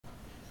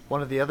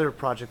One of the other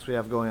projects we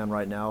have going on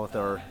right now with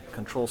our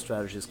control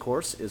strategies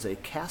course is a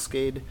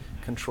Cascade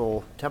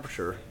control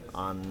temperature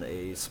on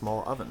a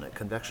small oven, a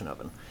convection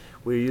oven.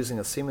 We're using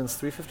a Siemens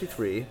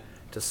 353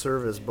 to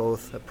serve as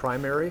both a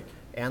primary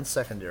and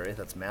secondary,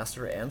 that's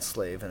master and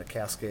slave, in a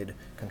Cascade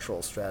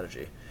control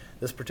strategy.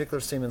 This particular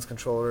Siemens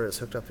controller is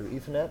hooked up through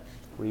Ethernet.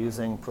 We're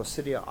using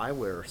Prosidia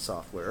eyewear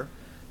software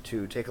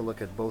to take a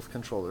look at both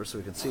controllers so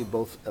we can see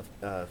both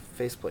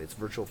faceplates,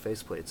 virtual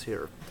faceplates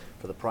here.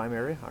 For the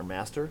primary, our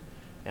master,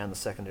 and the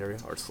secondary,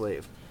 our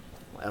slave.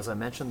 As I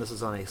mentioned, this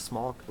is on a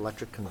small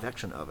electric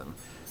convection oven.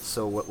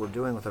 So what we're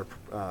doing with our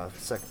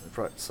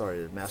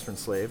master and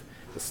slave,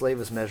 the slave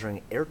is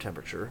measuring air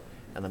temperature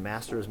and the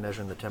master is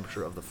measuring the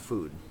temperature of the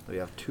food. We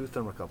have two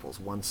thermocouples,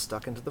 one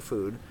stuck into the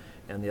food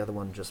and the other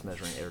one just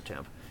measuring air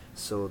temp.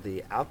 So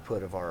the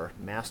output of our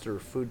master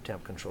food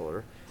temp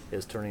controller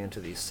is turning into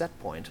the set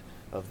point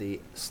of the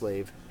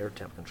slave air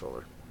temp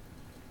controller.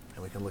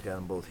 And we can look at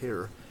them both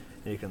here,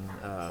 and you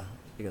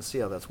can see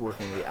how that's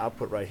working. The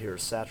output right here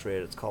is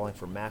saturated. It's calling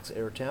for max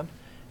air temp,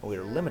 and we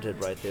are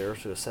limited right there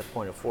to a set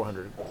point of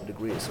 400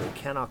 degrees, so we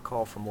cannot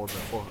call for more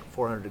than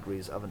 400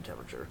 degrees oven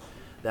temperature.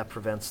 That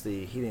prevents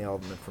the heating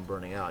element from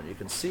burning out. You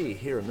can see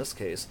here in this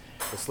case,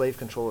 the slave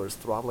controller is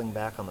throttling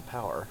back on the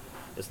power.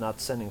 It's not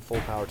sending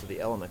full power to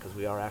the element because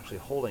we are actually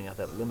holding at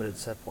that limited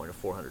set point of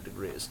 400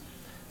 degrees.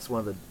 It's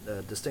one of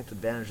the distinct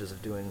advantages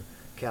of doing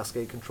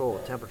Cascade control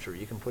of temperature.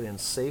 You can put in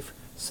safe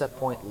set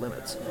point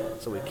limits,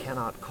 so we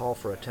cannot call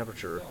for a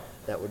temperature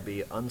that would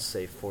be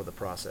unsafe for the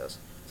process.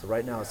 So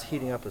right now it's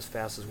heating up as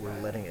fast as we're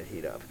letting it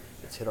heat up.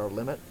 It's hit our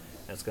limit,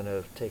 and it's going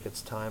to take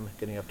its time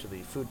getting up to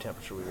the food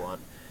temperature we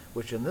want,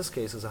 which in this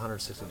case is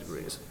 160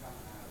 degrees,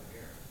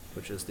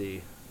 which is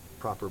the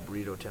proper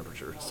burrito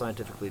temperature,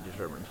 scientifically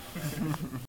determined.